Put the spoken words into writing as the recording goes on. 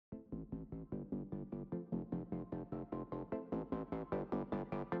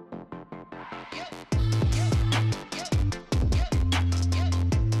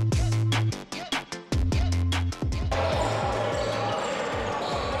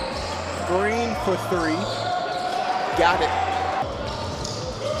Green for three. Got it.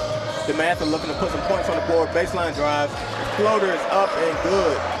 Dematha looking to put some points on the board. Baseline drive. Floater is up and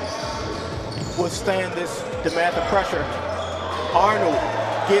good. Withstand this Dematha pressure. Arnold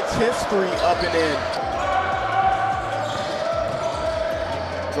gets his three up and in.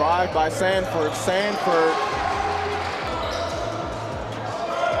 Drive by Sanford. Sanford.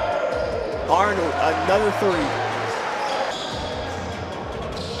 Arnold, another three.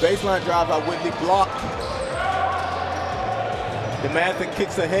 Baseline drive by Whitley, blocked. Dematha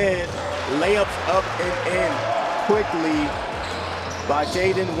kicks ahead. Layups up and in quickly by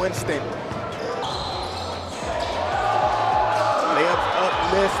Jaden Winston. Layups up,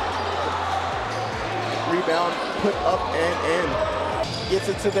 missed. Rebound put up and in. Gets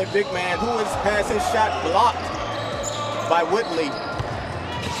it to that big man who has his shot blocked by Whitley.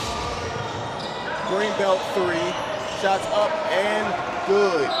 Greenbelt three. Shots up and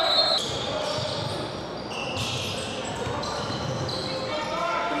good.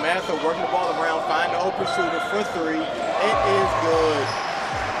 Dematha working the ball around, find the open shooter for three. It is good.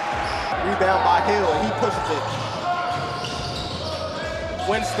 Rebound by Hill, he pushes it.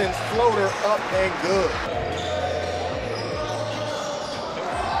 Winston's floater up and good.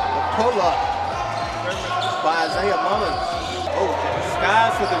 The pull-up by Isaiah Mullins. Oh,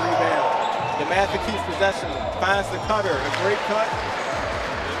 Skies for the rebound. Dematha keeps possession, finds the cutter, a great cut,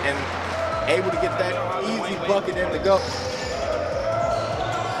 and able to get that easy bucket in to go.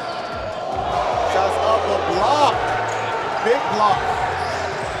 Shots up, a block, big block.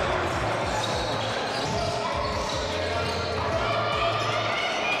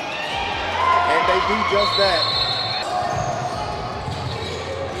 And they do just that.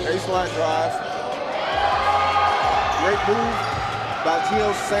 Baseline drive. Great move by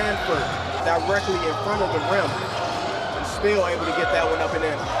Gio Sanford. Directly in front of the rim and still able to get that one up and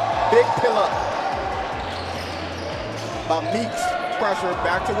in. Big pill up by Meeks. Pressure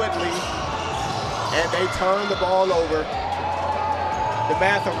back to Whitley and they turn the ball over.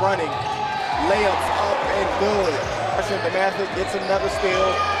 Dematha running. Layups up and good. Dematha gets another steal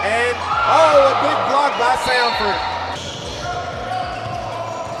and oh, a big block by Sanford.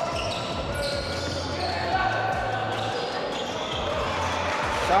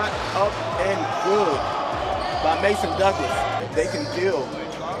 Shot up and good by Mason Douglas. They can deal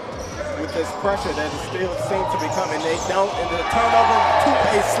with this pressure that still seems to be coming. They don't, and the turnover to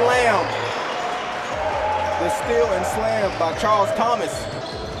a slam. The steal and slam by Charles Thomas.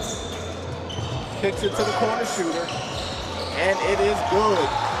 Kicks it to the corner shooter, and it is good.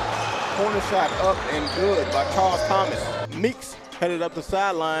 Corner shot up and good by Charles Thomas. Meeks headed up the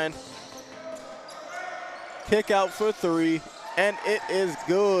sideline. Kick out for three. And it is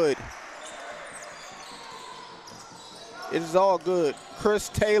good. It is all good. Chris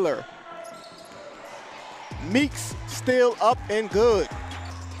Taylor. Meeks still up and good.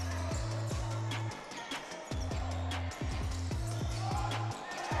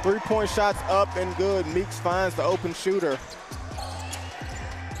 Three-point shots up and good. Meeks finds the open shooter.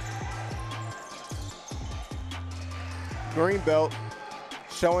 Greenbelt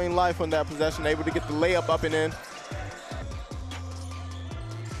showing life on that possession, able to get the layup up and in.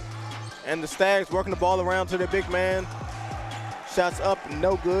 And the Stags working the ball around to their big man. Shots up,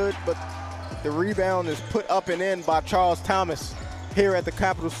 no good, but the rebound is put up and in by Charles Thomas here at the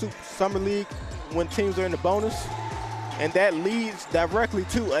Capital Summer League when teams are in the bonus. And that leads directly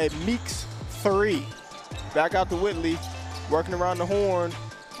to a Meeks three. Back out to Whitley, working around the horn.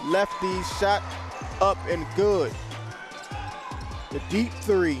 Lefty shot up and good. The deep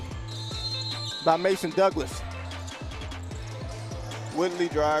three by Mason Douglas. Whitley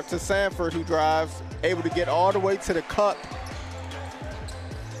drive to Sanford, who drives, able to get all the way to the cup.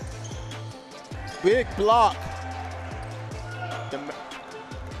 Big block.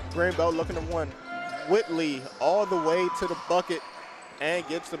 Greenbelt looking to one. Whitley all the way to the bucket and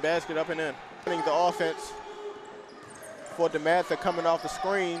gets the basket up and in. The offense for Dematha coming off the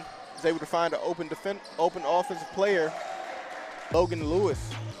screen is able to find an open offensive player, Logan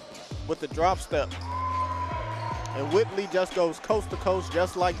Lewis, with the drop step. And Whitley just goes coast to coast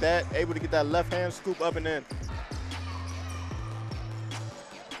just like that, able to get that left hand scoop up and in.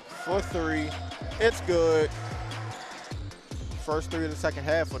 For three, it's good. First three of the second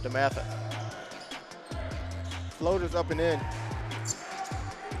half for Dematha. Floaters up and in.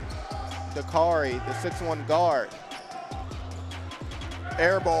 Dakari, the 6'1" guard.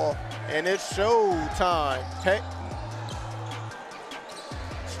 Air ball, and it's show time. Hey.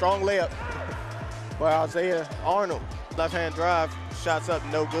 Strong layup. by Isaiah Arnold. Left-hand drive, shots up,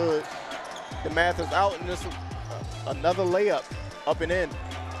 no good. Dematha's out, and this another layup, up and in.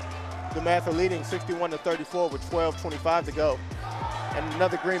 Dematha leading 61-34 with 12:25 to go. And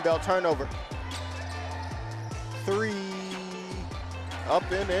another Greenbelt turnover. 3, up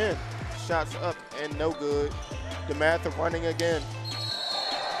and in. Shots up and no good. Dematha running again.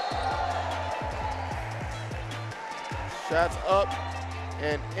 Shots up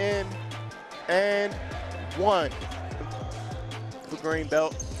and in and 1 for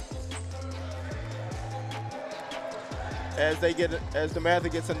Greenbelt. As Dematha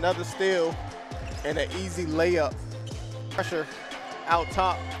gets another steal and an easy layup. Pressure out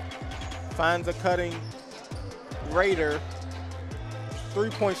top, finds a cutting Raider.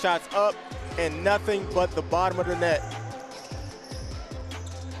 3-point shots up and nothing but the bottom of the net.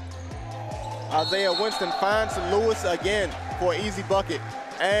 Isaiah Winston finds Lewis again for an easy bucket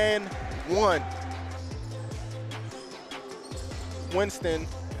and 1. Winston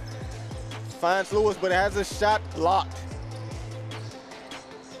finds Lewis but has a shot blocked.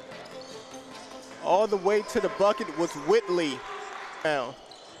 All the way to the bucket was Whitley. Now,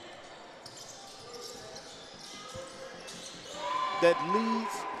 that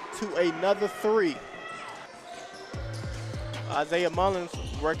leads to another 3. Isaiah Mullins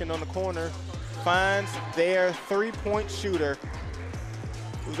working on the corner, finds their 3-point shooter,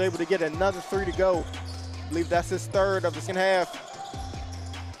 who's able to get another 3 to go. I believe that's his 3rd of the second half.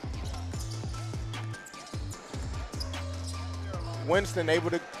 Winston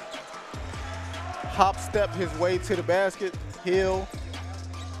able to hop step his way to the basket. Hill,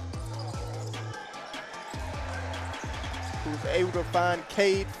 who's able to find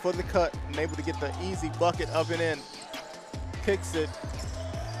Cade for the cut and able to get the easy bucket up and in. Kicks it.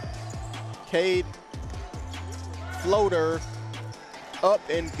 Cade, floater, up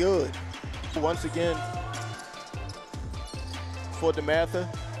and good. Once again for Dematha.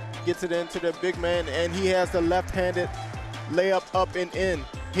 Gets it into the big man, and he has the left-handed layup up and in.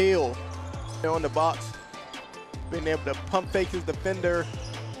 Hill on the box, being able to pump fake his defender,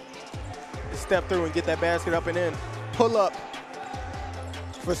 step through and get that basket up and in. Pull up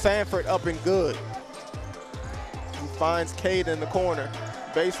for Sanford, up and good. He finds Cade in the corner,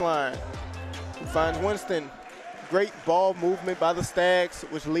 baseline. He finds Winston. Great ball movement by the Stags,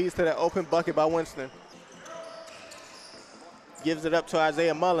 which leads to that open bucket by Winston. Gives it up to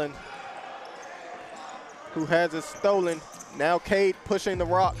Isaiah Mullen, who has it stolen. Now Cade pushing the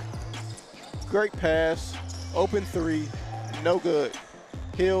rock. Great pass, open 3, no good.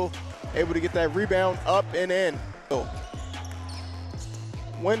 Hill able to get that rebound up and in.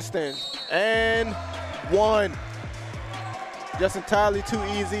 Winston, and 1. Just entirely too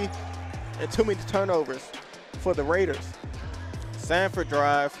easy and too many turnovers for the Raiders. Sanford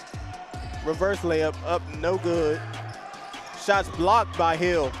drive, reverse layup, up, no good. Shots blocked by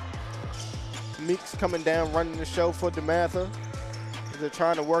Hill. Meeks coming down, running the show for Dematha. They're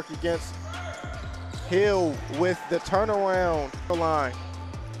trying to work against Hill with the turnaround line.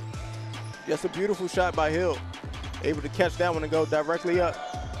 Just a beautiful shot by Hill. Able to catch that one and go directly up.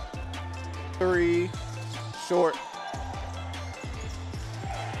 3, short.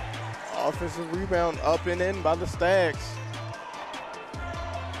 Offensive rebound up and in by the Stags.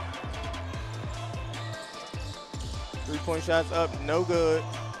 3-point shots up, no good.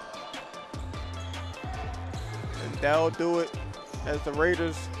 And that'll do it as the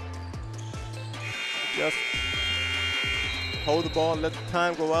Raiders just hold the ball and let the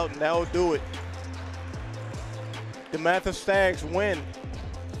time go out, and that'll do it. Dematha Stags win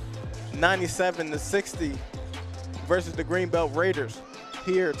 97-60 versus the Greenbelt Raiders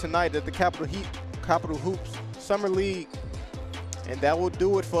here tonight at the Capital Hoops Summer League. And that will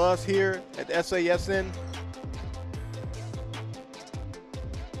do it for us here at SASN